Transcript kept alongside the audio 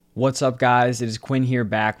What's up, guys? It is Quinn here,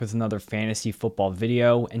 back with another fantasy football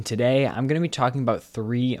video, and today I'm going to be talking about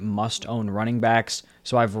three must-own running backs.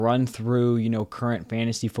 So I've run through, current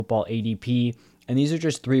fantasy football ADP, and these are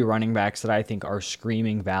just three running backs that I think are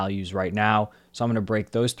screaming values right now. So I'm going to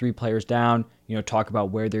break those three players down, talk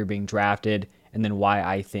about where they're being drafted, and then why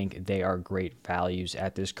I think they are great values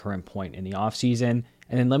at this current point in the offseason.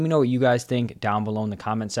 And then let me know what you guys think down below in the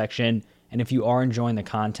comment section. And if you are enjoying the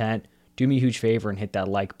content, do me a huge favor and hit that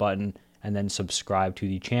like button and then subscribe to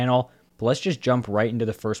the channel. But let's just jump right into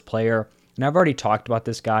the first player. And I've already talked about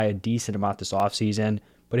this guy a decent amount this offseason,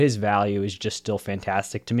 but his value is just still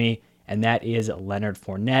fantastic to me, and that is Leonard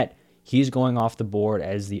Fournette. He's going off the board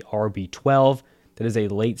as the RB12. That is a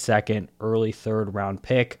late second, early third round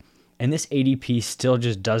pick. And this ADP still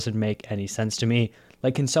just doesn't make any sense to me.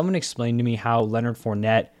 Like, can someone explain to me how Leonard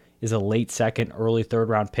Fournette is a late second, early third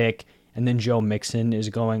round pick, and then Joe Mixon is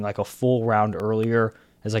going like a full round earlier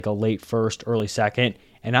as like a late first, early second?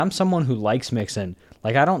 And I'm someone who likes Mixon.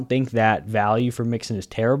 Like, I don't think that value for Mixon is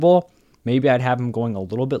terrible. Maybe I'd have him going a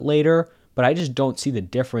little bit later, but I just don't see the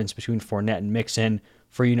difference between Fournette and Mixon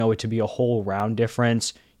for, it to be a whole round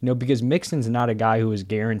difference, because Mixon's not a guy who is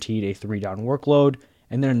guaranteed a 3-down workload.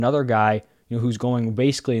 And then another guy, who's going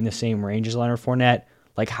basically in the same range as Leonard Fournette.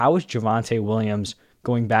 Like, how is Javonte Williams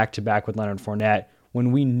going back to back with Leonard Fournette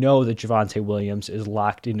when we know that Javonte Williams is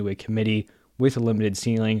locked into a committee with a limited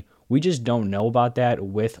ceiling? We just don't know about that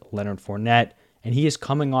with Leonard Fournette, and he is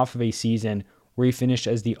coming off of a season where he finished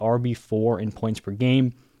as the RB4 in points per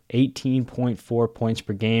game, 18.4 points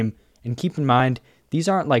per game. And keep in mind, these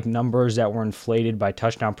aren't like numbers that were inflated by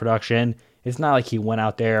touchdown production. It's not like he went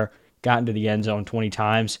out there, got into the end zone 20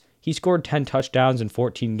 times. He scored 10 touchdowns in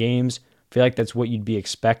 14 games. I feel like that's what you'd be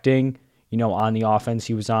expecting, on the offense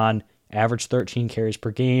he was on. Average 13 carries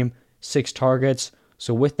per game, 6 targets.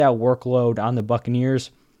 So with that workload on the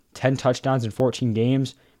Buccaneers, 10 touchdowns in 14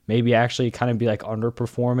 games, maybe actually kind of be like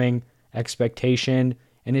underperforming expectation.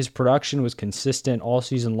 And his production was consistent all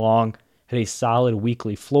season long, had a solid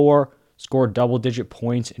weekly floor, scored double-digit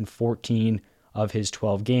points in 14 of his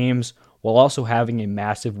 12 games, while also having a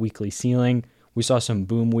massive weekly ceiling. We saw some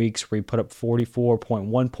boom weeks where he put up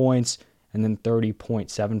 44.1 points and then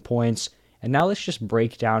 30.7 points. And now let's just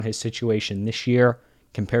break down his situation this year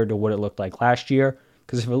compared to what it looked like last year.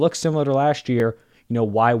 Because if it looks similar to last year,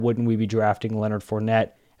 why wouldn't we be drafting Leonard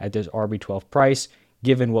Fournette at this RB12 price,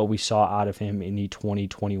 given what we saw out of him in the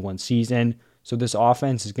 2021 season? So this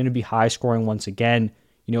offense is going to be high scoring once again.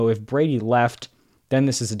 If Brady left, then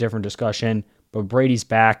this is a different discussion. But Brady's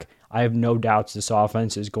back. I have no doubts this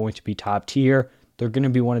offense is going to be top tier. They're going to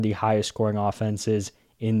be one of the highest scoring offenses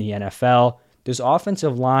in the NFL. This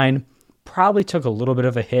offensive line probably took a little bit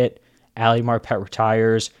of a hit. Ali Marpet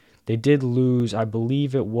retires. They did lose, I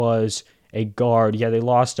believe it was a guard. Yeah, they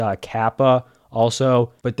lost Kappa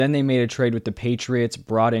also, but then they made a trade with the Patriots,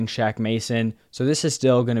 brought in Shaq Mason. So this is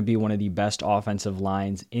still going to be one of the best offensive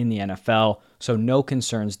lines in the NFL. So no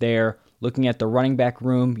concerns there. Looking at the running back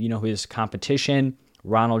room, his competition,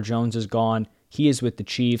 Ronald Jones is gone. He is with the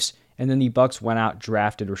Chiefs. And then the Bucs went out,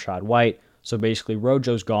 drafted Rachaad White. So basically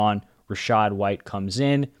Rojo's gone. Rachaad White comes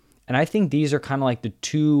in. And I think these are kind of like the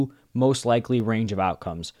two most likely range of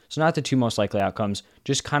outcomes. So not the two most likely outcomes,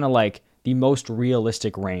 just kind of like the most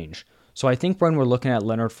realistic range. So I think when we're looking at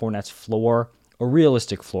Leonard Fournette's floor, a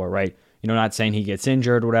realistic floor, right? Not saying he gets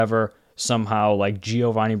injured, whatever, somehow like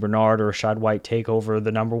Giovanni Bernard or Rachaad White take over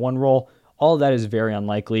the number one role. All of that is very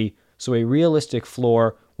unlikely. So a realistic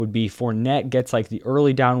floor would be Fournette gets like the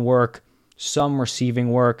early down work, some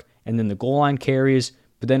receiving work, and then the goal line carries.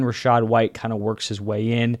 But then Rachaad White kind of works his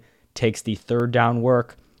way in, takes the third down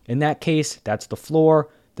work. In that case, that's the floor.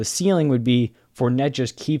 The ceiling would be Fournette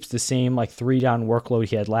just keeps the same like 3-down workload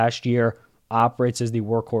he had last year, operates as the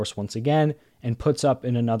workhorse once again, and puts up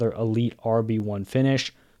in another elite RB1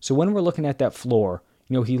 finish. So when we're looking at that floor,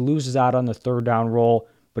 he loses out on the third down role,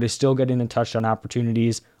 but is still getting the touchdown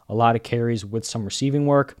opportunities, a lot of carries with some receiving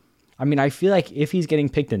work. I mean, I feel like if he's getting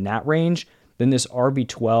picked in that range, then this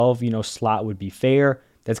RB12, slot would be fair.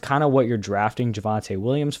 That's kind of what you're drafting Javonte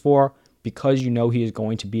Williams for, because he is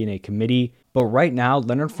going to be in a committee. But right now,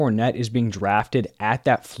 Leonard Fournette is being drafted at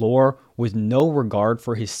that floor with no regard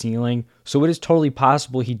for his ceiling. So it is totally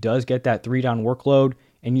possible he does get that 3-down workload,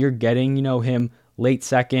 and you're getting, him late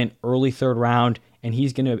second, early third round, and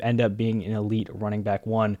he's going to end up being an elite running back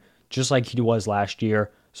one, just like he was last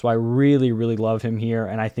year. So I really, really love him here,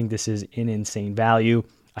 and I think this is an insane value.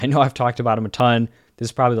 I know I've talked about him a ton. This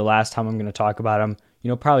is probably the last time I'm going to talk about him,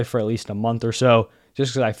 probably for at least a month or so,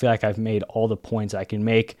 just because I feel like I've made all the points I can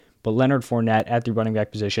make. But Leonard Fournette at the running back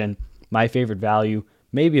position, my favorite value,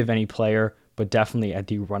 maybe of any player, but definitely at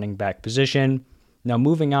the running back position. Now,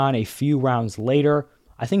 moving on a few rounds later,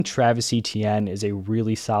 I think Travis Etienne is a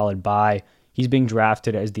really solid buy. He's being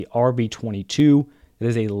drafted as the RB22. That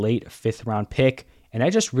is a late 5th round pick, and I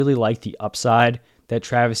just really like the upside that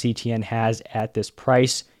Travis Etienne has at this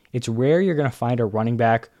price. It's rare you're going to find a running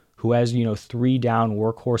back who has, 3-down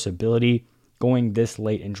workhorse ability going this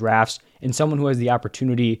late in drafts, and someone who has the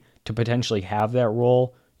opportunity to potentially have that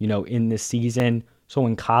role, in this season. So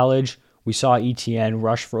in college, we saw Etienne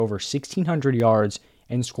rush for over 1,600 yards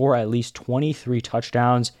and score at least 23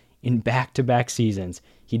 touchdowns in back-to-back seasons.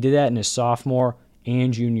 He did that in his sophomore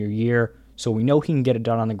and junior year, so we know he can get it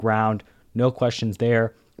done on the ground. No questions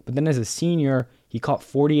there. But then as a senior, he caught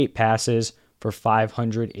 48 passes for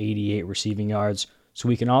 588 receiving yards, so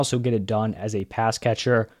we can also get it done as a pass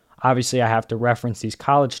catcher. Obviously, I have to reference these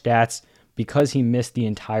college stats because he missed the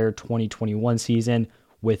entire 2021 season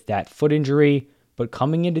with that foot injury. But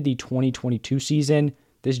coming into the 2022 season,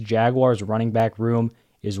 this Jaguars running back room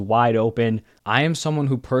is wide open. I am someone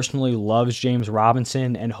who personally loves James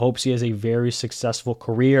Robinson and hopes he has a very successful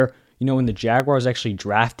career. When the Jaguars actually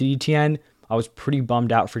drafted Etienne, I was pretty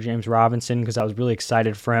bummed out for James Robinson because I was really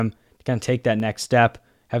excited for him to kind of take that next step,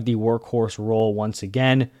 have the workhorse role once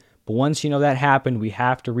again. But once that happened, we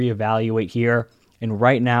have to reevaluate here. And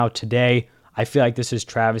right now, today, I feel like this is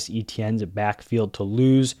Travis Etienne's backfield to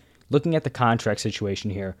lose. Looking at the contract situation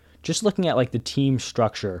here, just looking at like the team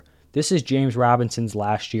structure, this is James Robinson's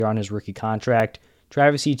last year on his rookie contract.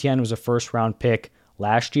 Travis Etienne was a 1st-round pick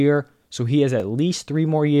last year, so he has at least 3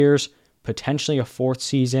 more years, potentially a 4th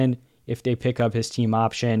season if they pick up his team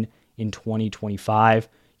option in 2025.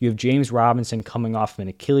 You have James Robinson coming off of an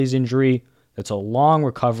Achilles injury. That's a long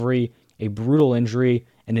recovery, a brutal injury,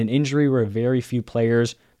 and an injury where very few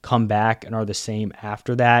players come back and are the same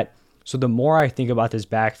after that. So the more I think about this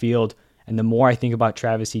backfield and the more I think about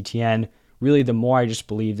Travis Etienne, really the more I just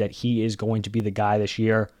believe that he is going to be the guy this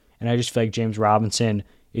year. And I just feel like James Robinson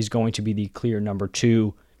is going to be the clear number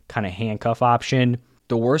 2 kind of handcuff option.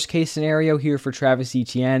 The worst case scenario here for Travis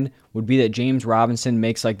Etienne would be that James Robinson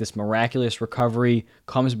makes like this miraculous recovery,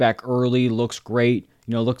 comes back early, looks great,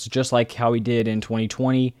 looks just like how he did in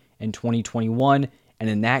 2020 and 2021. And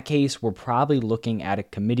in that case, we're probably looking at a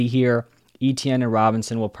committee here. Etienne and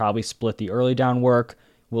Robinson will probably split the early down work.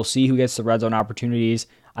 We'll see who gets the red zone opportunities.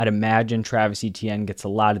 I'd imagine Travis Etienne gets a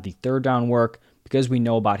lot of the 3rd down work because we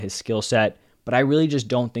know about his skill set. But I really just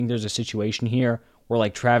don't think there's a situation here where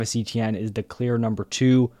like Travis Etienne is the clear number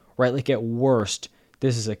 2, right? Like at worst,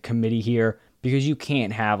 this is a committee here because you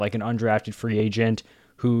can't have like an undrafted free agent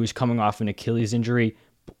who's coming off an Achilles injury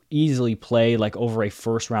easily play like over a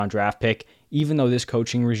 1st-round draft pick, even though this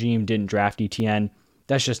coaching regime didn't draft Etienne.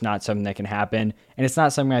 That's just not something that can happen. And it's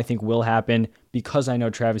not something I think will happen because I know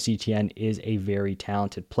Travis Etienne is a very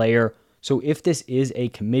talented player. So if this is a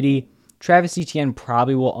committee, Travis Etienne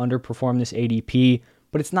probably will underperform this ADP,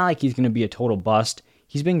 but it's not like he's going to be a total bust.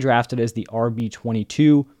 He's being drafted as the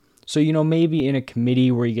RB22. So, maybe in a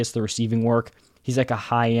committee where he gets the receiving work, he's like a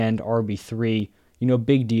high-end RB3.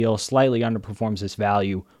 Big deal, slightly underperforms his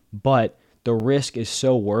value. But the risk is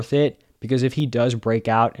so worth it because if he does break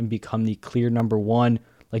out and become the clear number 1,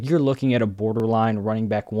 like you're looking at a borderline running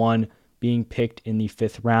back 1 being picked in the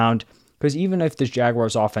 5th round. Because even if this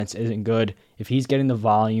Jaguars offense isn't good, if he's getting the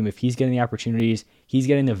volume, if he's getting the opportunities, he's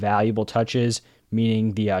getting the valuable touches,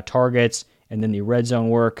 meaning the targets and then the red zone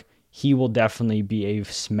work, he will definitely be a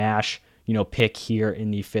smash, pick here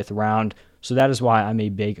in the 5th round. So that is why I'm a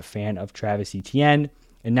big fan of Travis Etienne.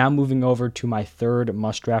 And now moving over to my 3rd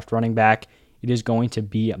must-draft running back, it is going to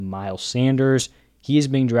be Miles Sanders. He is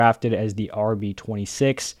being drafted as the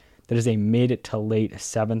RB26. That is a mid to late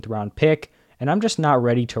 7th round pick. And I'm just not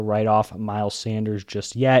ready to write off Miles Sanders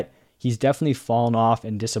just yet. He's definitely fallen off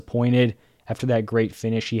and disappointed after that great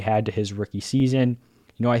finish he had to his rookie season.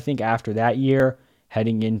 I think after that year,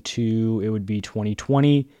 heading into, it would be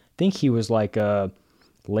 2020, I think he was like a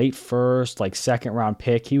late 1st, like 2nd round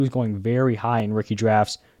pick. He was going very high in rookie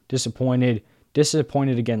drafts. Disappointed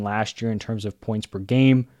again last year in terms of points per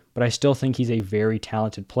game, but I still think he's a very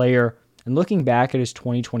talented player. And looking back at his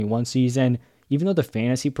 2021 season, even though the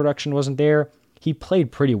fantasy production wasn't there, he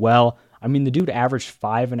played pretty well. I mean, the dude averaged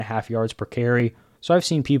 5.5 yards per carry. So I've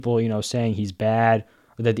seen people, saying he's bad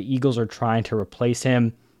or that the Eagles are trying to replace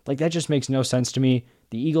him. Like that just makes no sense to me.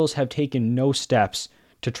 The Eagles have taken no steps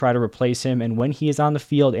to try to replace him. And when he is on the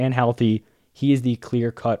field and healthy, he is the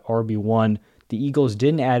clear-cut RB1. The Eagles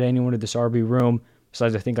didn't add anyone to this RB room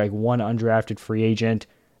besides I think like one undrafted free agent.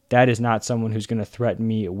 That is not someone who's going to threaten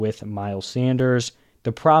me with Miles Sanders.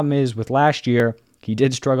 The problem is with last year, he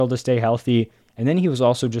did struggle to stay healthy. And then he was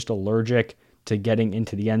also just allergic to getting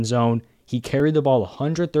into the end zone. He carried the ball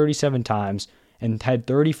 137 times and had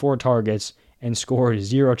 34 targets and scored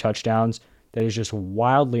 0 touchdowns. That is just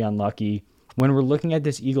wildly unlucky. When we're looking at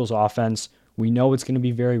this Eagles offense, we know it's going to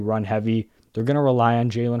be very run heavy. They're going to rely on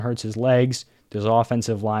Jalen Hurts' legs. This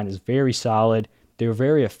offensive line is very solid. They're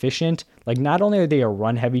very efficient. Like, not only are they a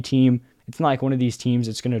run heavy team, it's not like one of these teams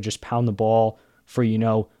that's going to just pound the ball for,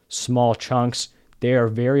 small chunks. They are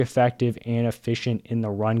very effective and efficient in the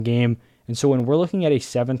run game. And so when we're looking at a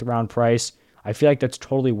 7th round price, I feel like that's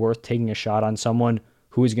totally worth taking a shot on someone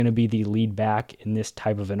who is going to be the lead back in this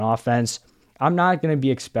type of an offense. I'm not going to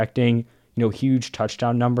be expecting, huge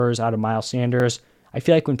touchdown numbers out of Miles Sanders. I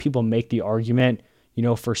feel like when people make the argument,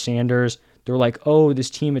 for Sanders, they're like, oh, this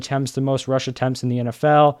team attempts the most rush attempts in the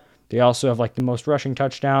NFL. They also have the most rushing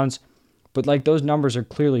touchdowns. But those numbers are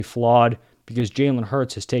clearly flawed because Jalen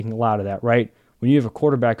Hurts is taking a lot of that, right? When you have a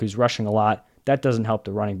quarterback who's rushing a lot, that doesn't help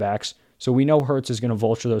the running backs. So we know Hurts is going to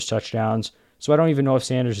vulture those touchdowns. So I don't even know if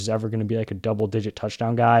Sanders is ever going to be a double-digit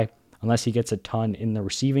touchdown guy unless he gets a ton in the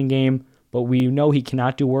receiving game. But we know he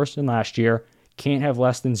cannot do worse than last year, can't have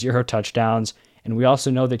less than 0 touchdowns. And we also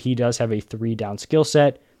know that he does have a 3-down skill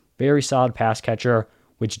set, very solid pass catcher,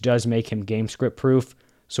 which does make him game script proof.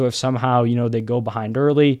 So if somehow, they go behind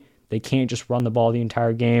early, they can't just run the ball the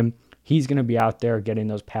entire game, he's going to be out there getting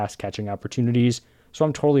those pass catching opportunities. So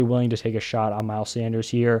I'm totally willing to take a shot on Miles Sanders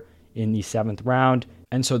here in the 7th round.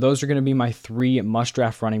 And so those are going to be my 3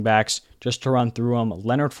 must-draft running backs. Just to run through them,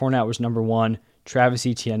 Leonard Fournette was number 1, Travis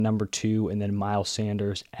Etienne number 2, and then Miles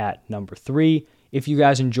Sanders at number 3. If you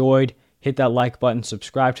guys enjoyed, hit that like button,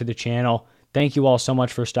 subscribe to the channel. Thank you all so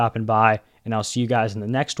much for stopping by, and I'll see you guys in the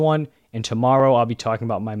next one. And tomorrow I'll be talking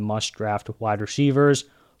about my must-draft wide receivers.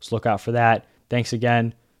 So look out for that. Thanks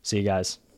again. See you guys.